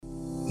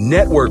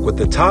Network with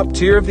the top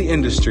tier of the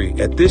industry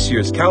at this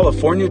year's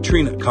California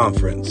Tree Nut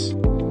Conference,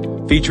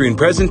 featuring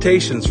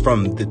presentations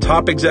from the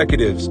top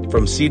executives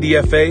from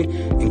CDFA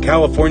and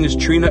California's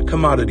Tree Nut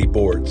Commodity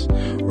Boards.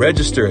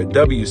 Register at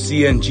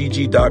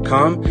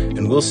WCNGG.com,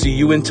 and we'll see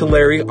you in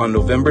Tulare on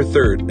November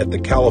 3rd at the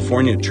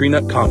California Tree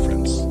Nut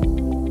Conference.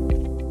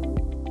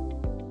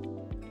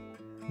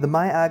 The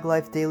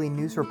MyAgLife Daily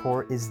News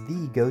Report is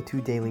the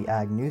go-to daily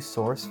ag news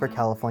source for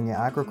California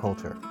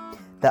agriculture.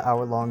 The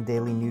hour-long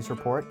daily news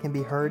report can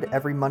be heard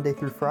every Monday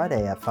through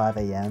Friday at 5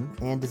 a.m.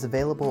 and is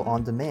available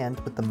on demand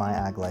with the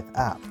MyAgLife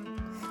app.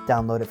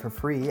 Download it for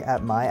free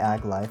at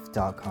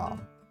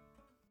myaglife.com.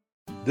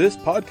 This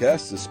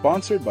podcast is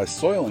sponsored by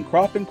Soil and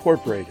Crop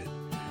Incorporated,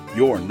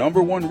 your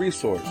number one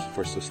resource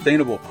for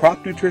sustainable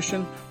crop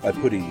nutrition by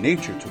putting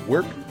nature to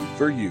work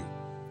for you.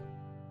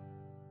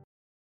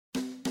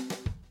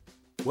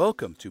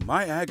 Welcome to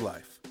My Ag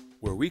Life,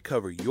 where we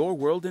cover your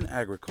world in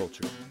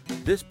agriculture.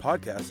 This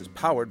podcast is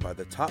powered by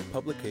the top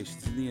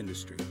publications in the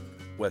industry: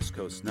 West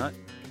Coast Nut,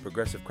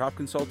 Progressive Crop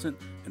Consultant,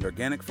 and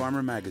Organic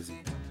Farmer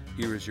Magazine.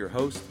 Here is your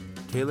host,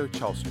 Taylor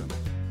Chalstrom.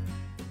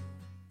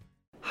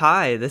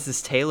 Hi, this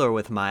is Taylor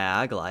with My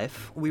Ag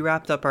Life. We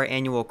wrapped up our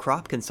annual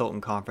Crop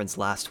Consultant Conference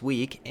last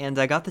week, and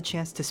I got the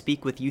chance to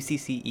speak with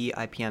UCCE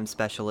IPM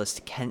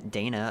specialist Kent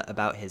Dana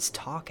about his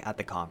talk at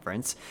the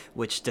conference,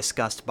 which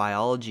discussed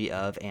biology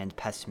of and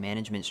pest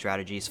management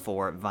strategies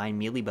for vine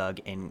mealybug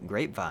in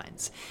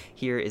grapevines.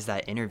 Here is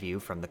that interview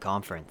from the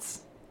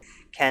conference.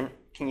 Kent,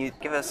 can you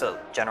give us a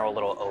general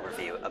little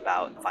overview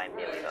about vine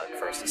mealybug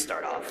first to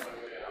start off?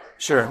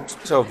 Sure.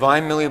 So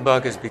vine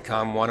mealybug has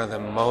become one of the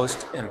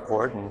most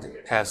important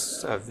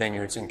pests of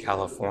vineyards in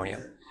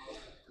California.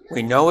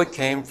 We know it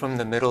came from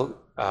the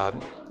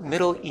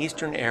Middle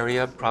Eastern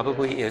area,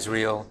 probably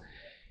Israel.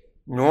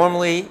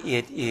 Normally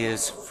it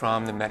is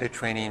from the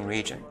Mediterranean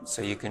region.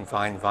 So you can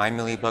find vine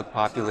mealybug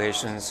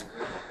populations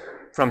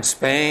from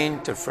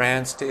Spain to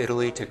France to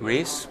Italy to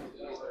Greece.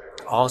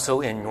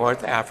 Also in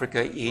North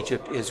Africa,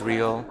 Egypt,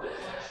 Israel.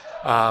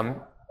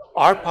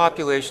 Our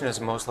population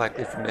is most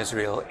likely from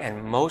Israel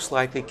and most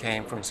likely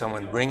came from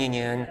someone bringing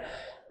in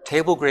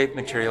table grape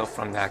material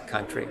from that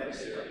country.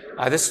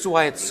 This is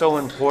why it's so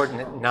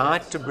important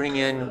not to bring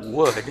in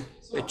wood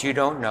that you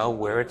don't know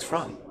where it's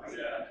from.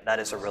 That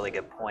is a really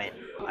good point.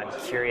 I'm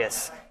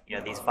curious,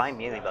 these vine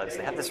mealybugs,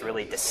 they have this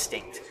really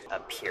distinct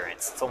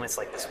appearance. It's almost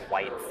like this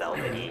white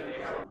velvety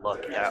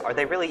look. Are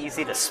they really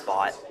easy to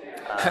spot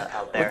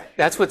out there?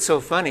 That's what's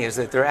so funny is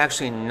that they're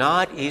actually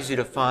not easy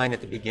to find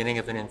at the beginning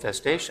of an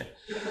infestation.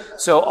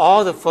 So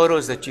all the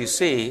photos that you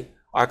see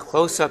are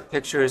close-up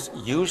pictures,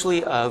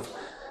 usually of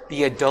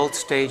the adult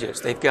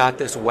stages. They've got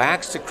this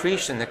wax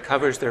secretion that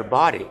covers their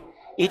body.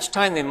 Each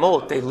time they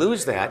molt, they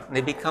lose that, and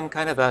they become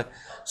kind of a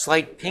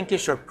slight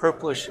pinkish or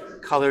purplish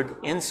colored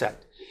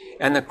insect.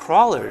 And the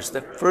crawlers,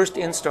 the first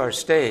instar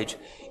stage,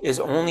 is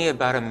only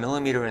about 1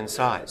 millimeter in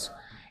size.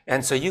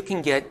 And so you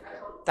can get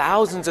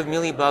thousands of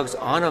mealybugs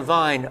on a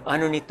vine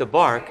underneath the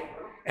bark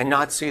and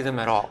not see them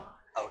at all.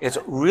 Okay. It's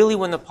really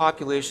when the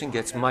population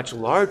gets much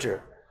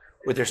larger,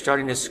 where they're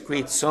starting to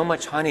secrete so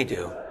much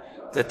honeydew,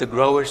 that the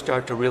growers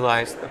start to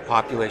realize the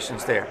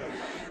population's there.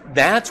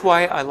 That's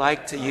why I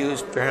like to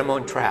use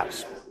pheromone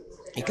traps.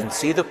 You can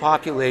see the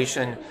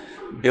population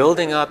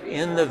building up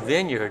in the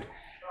vineyard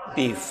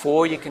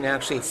before you can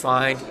actually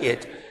find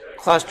it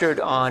clustered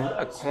on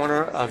a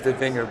corner of the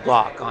vineyard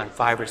block on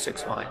 5 or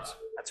 6 vines.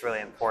 That's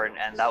really important,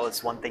 and that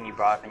was one thing you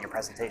brought up in your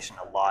presentation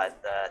a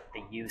lot,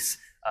 the use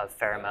of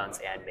pheromones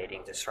and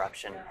mating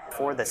disruption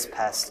for this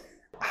pest.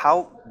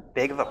 How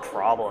big of a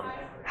problem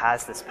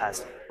has this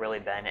pest really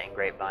been in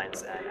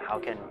grapevines, and how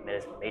can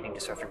mating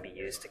disruption be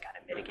used to kind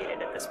of mitigate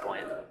it at this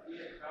point?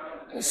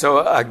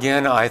 So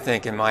again, I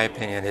think, in my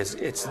opinion,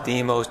 it's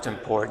the most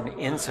important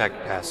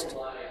insect pest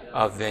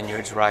of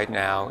vineyards right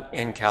now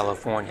in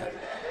California.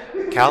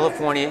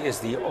 California is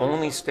the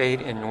only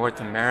state in North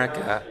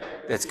America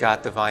that's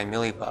got the vine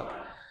mealybug.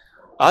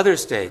 Other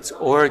states,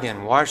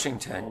 Oregon,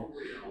 Washington,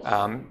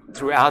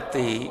 throughout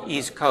the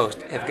East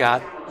Coast have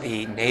got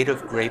the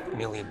native grape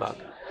mealybug.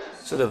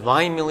 So the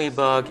vine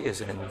mealybug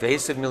is an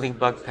invasive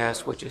mealybug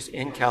pest which is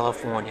in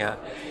California,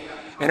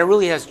 and it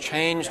really has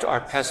changed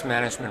our pest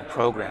management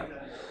program.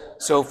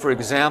 So for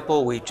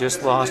example, we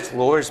just lost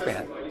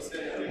Lorsban.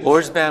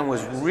 Lorsban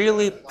was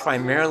really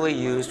primarily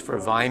used for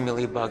vine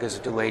mealybug as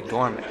a delayed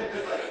dormant.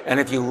 And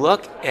if you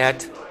look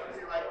at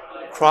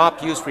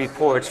crop use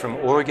reports from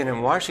Oregon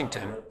and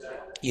Washington,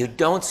 you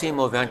don't see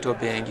Movento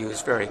being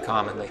used very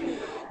commonly.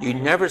 You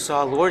never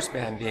saw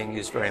Lorsban being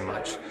used very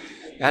much.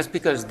 That's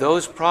because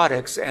those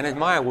products and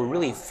Admire were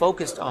really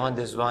focused on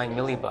this vine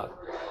mealybug.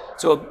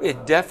 So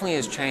it definitely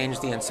has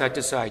changed the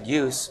insecticide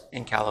use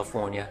in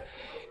California,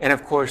 and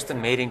of course the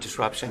mating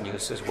disruption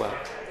use as well.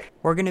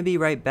 We're going to be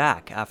right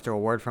back after a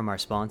word from our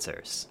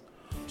sponsors.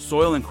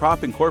 Soil and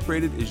Crop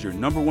Incorporated is your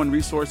number one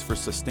resource for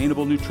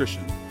sustainable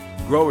nutrition.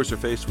 Growers are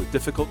faced with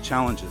difficult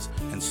challenges,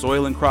 and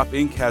Soil and Crop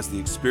Inc. has the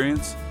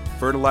experience,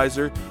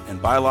 fertilizer, and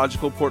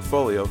biological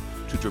portfolio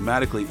to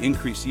dramatically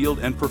increase yield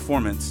and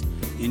performance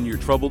in your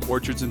troubled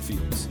orchards and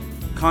fields.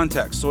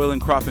 Contact Soil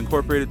and Crop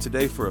Incorporated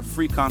today for a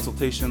free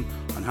consultation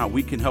on how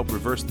we can help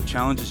reverse the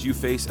challenges you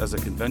face as a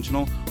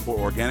conventional or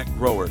organic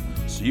grower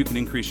so you can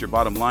increase your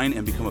bottom line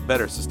and become a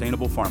better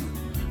sustainable farmer.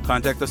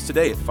 Contact us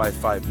today at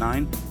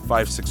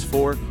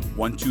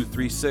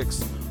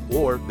 559-564-1236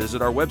 or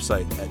visit our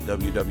website at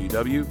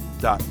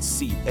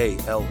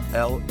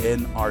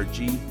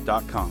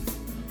www.callnrg.com.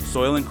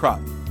 Soil and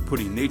Crop,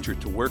 putting nature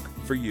to work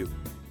for you.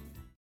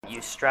 You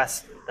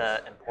stressed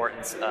the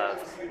importance of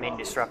mating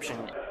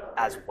disruption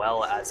as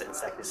well as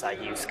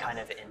insecticide use kind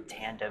of in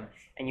tandem.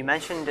 And you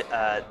mentioned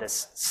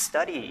this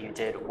study you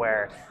did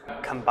where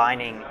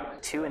combining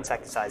two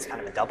insecticides, kind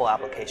of a double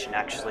application,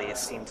 actually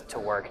seemed to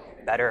work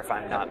better, if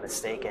I'm not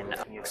mistaken.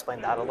 Can you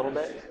explain that a little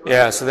bit?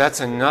 Yeah, so that's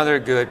another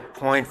good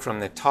point from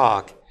the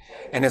talk.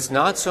 And it's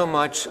not so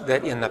much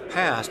that in the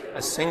past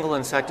a single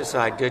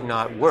insecticide did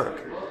not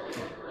work.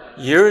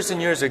 Years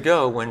and years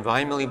ago, when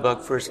vine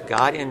mealybug first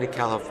got into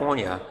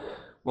California,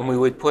 when we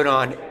would put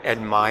on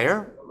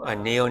Admire, a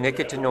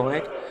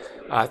neonicotinoid,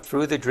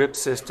 through the drip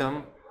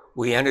system,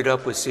 we ended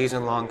up with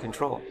season-long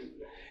control.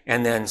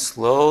 And then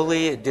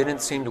slowly, it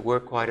didn't seem to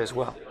work quite as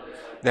well.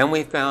 Then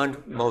we found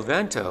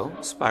Movento,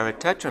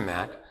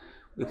 Spirotetramat.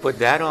 We put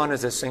that on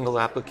as a single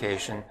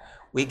application.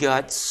 We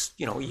got,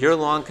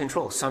 year-long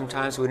control.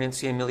 Sometimes we didn't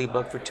see a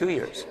mealybug for 2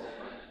 years.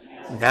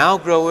 Now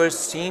growers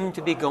seem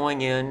to be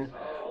going in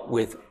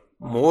with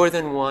more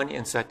than one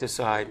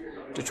insecticide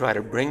to try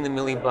to bring the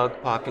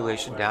mealybug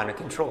population down to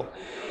control.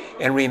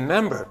 And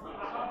remember,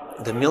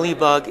 the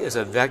mealybug is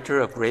a vector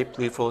of grape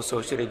leaf roll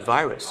associated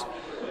virus.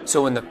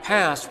 So in the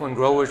past, when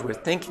growers were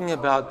thinking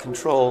about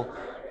control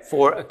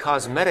for a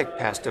cosmetic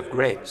pest of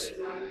grapes,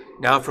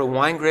 now for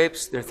wine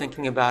grapes, they're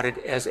thinking about it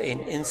as an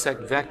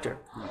insect vector.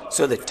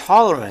 So the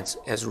tolerance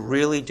has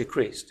really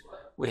decreased.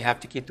 We have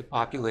to keep the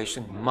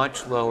population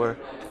much lower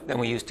than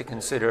we used to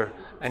consider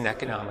an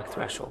economic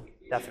threshold.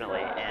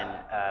 Definitely. And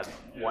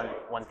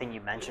one thing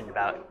you mentioned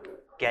about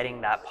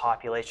getting that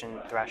population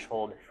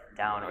threshold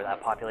down, or that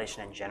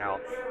population in general,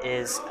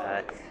 is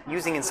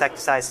using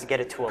insecticides to get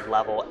it to a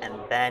level and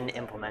then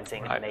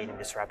implementing mating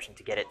disruption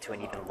to get it to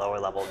an even lower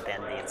level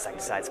than the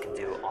insecticides can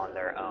do on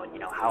their own.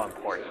 How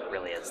important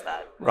really is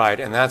that? Right,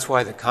 and that's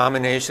why the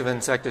combination of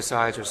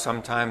insecticides are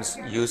sometimes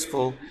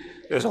useful.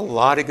 There's a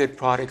lot of good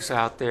products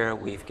out there.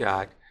 We've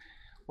got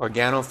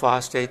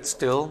organophosphate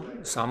still,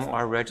 some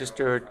are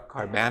registered,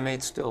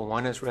 carbamate still,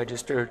 one is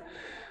registered,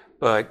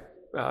 but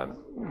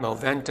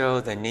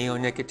Movento, the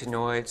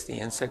neonicotinoids, the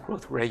insect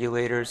growth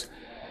regulators,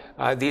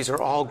 these are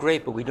all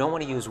great, but we don't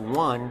want to use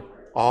one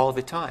all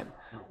the time.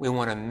 We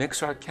want to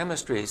mix our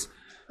chemistries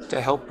to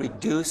help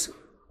reduce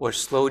or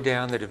slow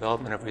down the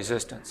development of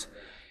resistance.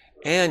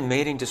 And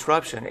mating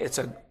disruption, it's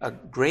a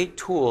great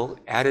tool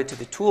added to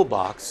the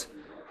toolbox.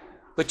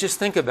 But just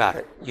think about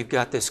it. You've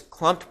got this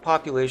clumped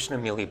population of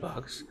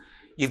mealybugs.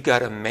 You've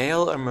got a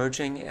male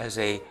emerging as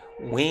a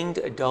winged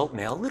adult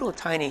male, little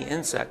tiny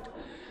insect.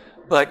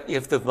 But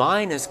if the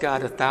vine has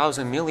got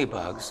 1,000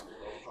 mealybugs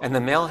and the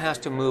male has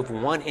to move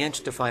 1 inch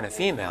to find a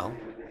female,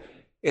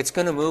 it's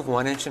going to move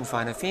 1 inch and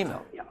find a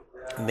female.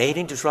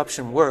 Mating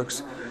disruption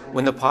works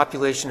when the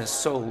population is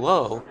so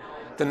low,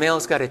 the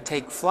male's got to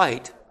take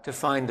flight to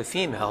find the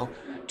female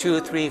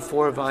 2, 3,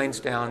 4 vines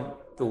down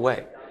the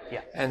way.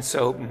 And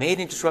so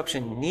mating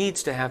disruption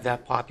needs to have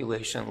that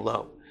population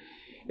low.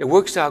 It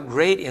works out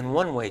great in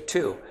one way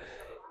too.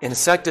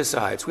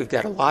 Insecticides, we've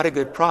got a lot of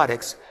good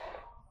products.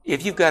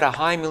 If you've got a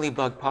high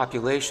mealybug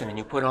population and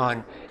you put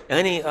on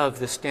any of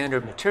the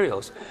standard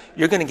materials,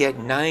 you're going to get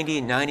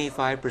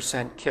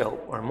 90-95% kill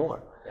or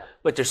more.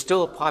 But there's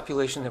still a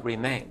population that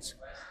remains.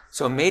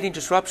 So mating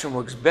disruption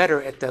works better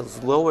at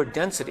those lower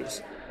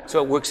densities.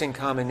 So it works in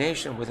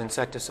combination with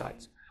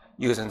insecticides.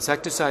 Use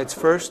insecticides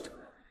first,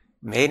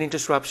 mating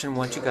disruption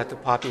once you got the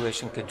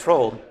population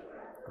controlled,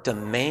 to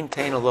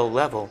maintain a low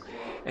level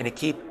and to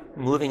keep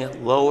moving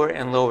it lower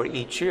and lower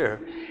each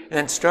year, and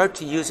then start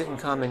to use it in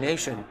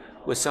combination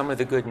with some of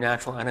the good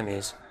natural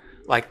enemies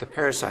like the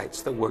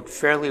parasites that work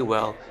fairly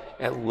well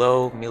at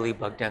low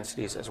mealybug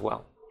densities as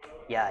well.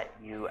 Yeah,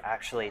 you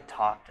actually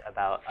talked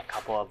about a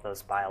couple of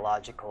those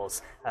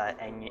biologicals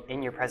and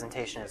in your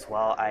presentation as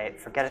well. I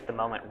forget at the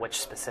moment which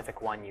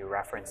specific one you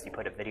referenced. You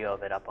put a video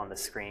of it up on the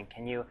screen.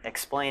 Can you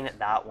explain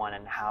that one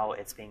and how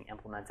it's being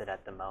implemented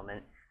at the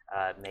moment?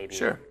 Maybe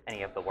Sure.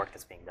 Any of the work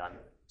that's being done.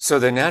 So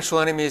the natural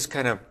enemies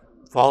kind of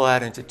fall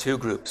out into two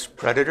groups,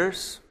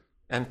 predators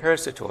and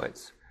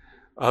parasitoids.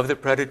 Of the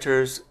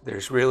predators,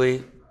 there's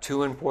really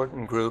two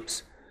important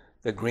groups,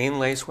 the green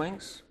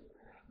lacewings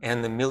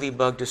and the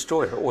mealybug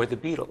destroyer, or the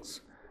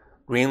beetles.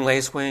 Green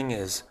lacewing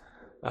is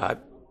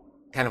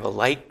kind of a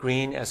light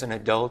green as an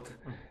adult,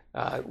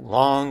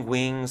 long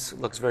wings,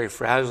 looks very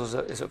fragile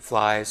as it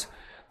flies.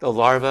 The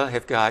larvae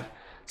have got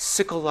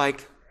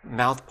sickle-like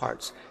mouth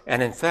parts.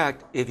 And in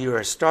fact, if you're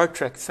a Star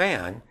Trek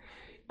fan,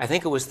 I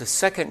think it was the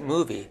second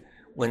movie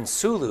when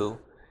Sulu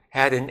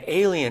had an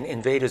alien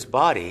invade his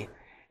body,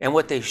 and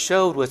what they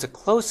showed was a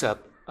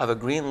close-up of a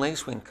green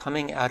lacewing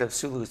coming out of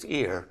Sulu's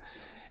ear,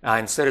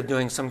 instead of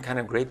doing some kind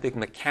of great big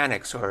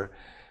mechanics or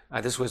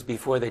This was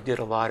before they did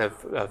a lot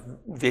of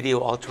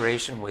video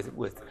alteration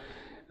with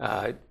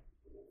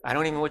I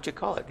don't even know what you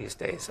call it these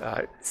days.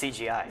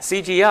 CGI.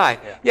 CGI.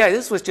 Yeah,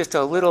 this was just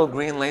a little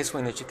green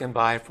lacewing that you can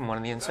buy from one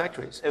of the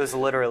insectaries. It was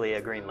literally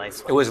a green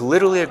lacewing. It was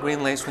literally a green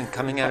lacewing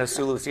coming out of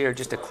Sulu's ear,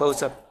 just a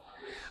close-up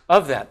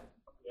of that.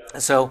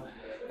 So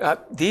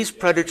these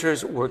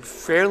predators work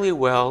fairly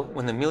well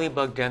when the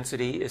mealybug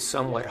density is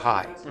somewhat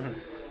high. Mm-hmm.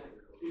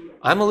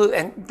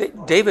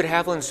 David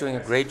Haviland's doing a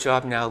great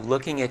job now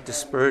looking at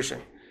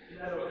dispersion.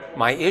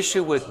 My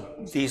issue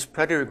with these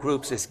predator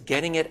groups is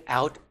getting it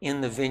out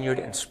in the vineyard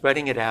and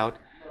spreading it out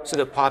so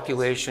the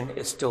population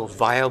is still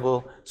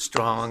viable,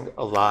 strong,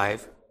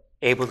 alive,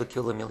 able to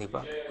kill the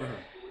mealybug. Mm-hmm.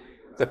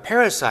 The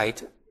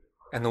parasite,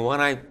 and the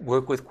one I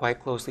work with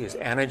quite closely, is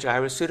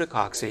Anagyrus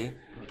pseudococcus,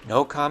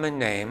 no common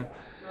name.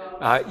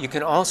 You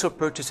can also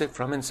purchase it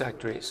from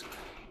insectaries.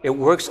 It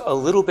works a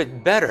little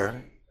bit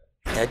better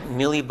at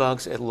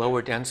mealybugs at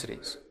lower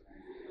densities.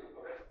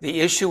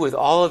 The issue with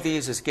all of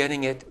these is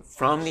getting it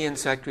from the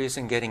insectaries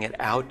and getting it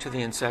out to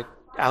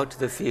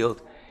the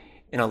field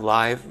in a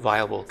live,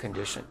 viable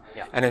condition.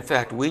 Yeah. And in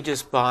fact, we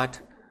just bought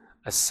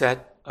a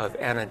set of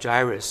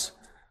Anagyrus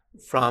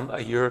from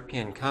a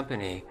European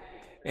company,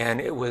 and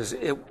there was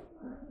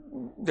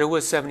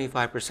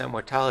 75%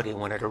 mortality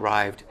when it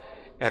arrived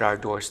at our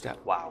doorstep.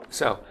 Wow.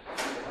 So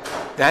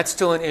that's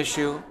still an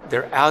issue.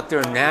 They're out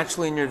there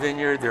naturally in your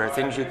vineyard. There are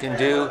things you can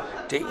do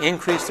to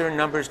increase their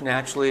numbers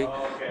naturally.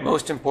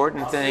 Most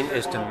important thing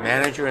is to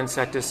manage your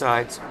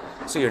insecticides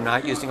so you're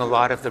not using a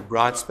lot of the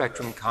broad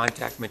spectrum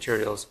contact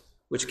materials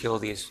which kill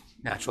these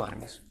natural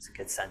enemies. It's a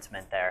good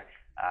sentiment there.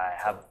 I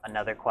have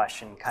another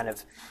question, kind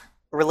of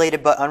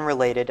related but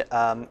unrelated.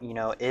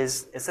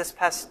 Is this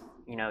pest,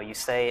 you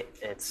say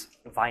it's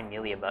vine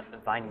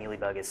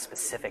mealybug is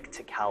specific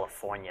to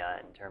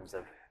California in terms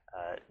of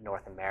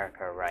North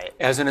America, right?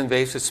 As an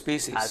invasive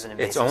species.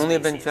 It's only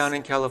been found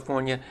in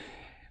California.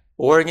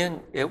 Oregon,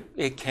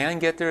 it can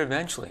get there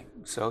eventually,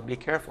 so be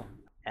careful.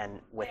 And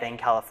within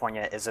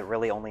California, is it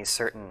really only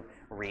certain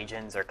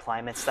regions or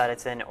climates that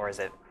it's in, or is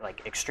it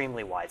like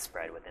extremely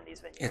widespread within these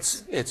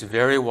vineyards? It's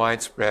very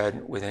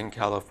widespread within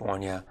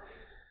California.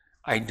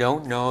 I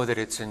don't know that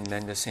it's in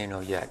Mendocino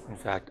yet. In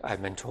fact,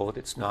 I've been told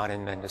it's not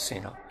in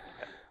Mendocino.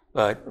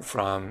 But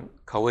from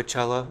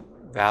Coachella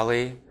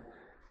Valley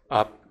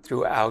up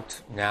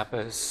throughout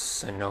Napa,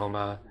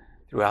 Sonoma,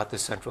 throughout the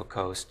Central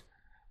Coast,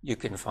 you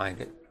can find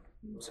it.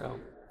 So.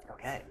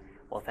 Okay.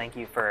 Well, thank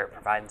you for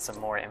providing some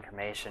more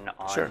information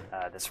on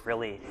this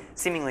really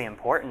seemingly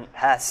important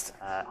pest.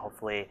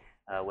 Hopefully,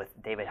 with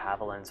David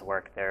Haviland's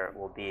work, there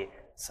will be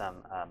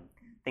some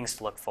things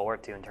to look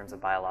forward to in terms of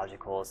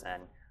biologicals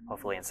and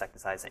hopefully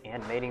insecticides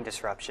and mating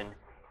disruption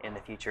in the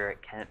future.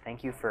 Kenneth,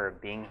 thank you for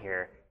being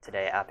here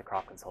today at the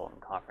Crop Consultant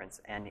Conference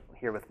and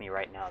here with me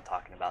right now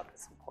talking about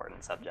this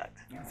important subject.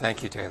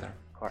 Thank you, Taylor.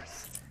 Of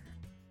course.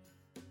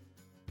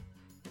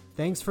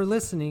 Thanks for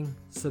listening.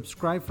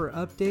 Subscribe for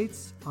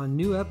updates on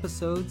new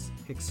episodes,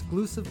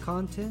 exclusive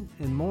content,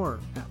 and more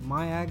at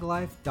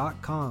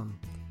myaglife.com.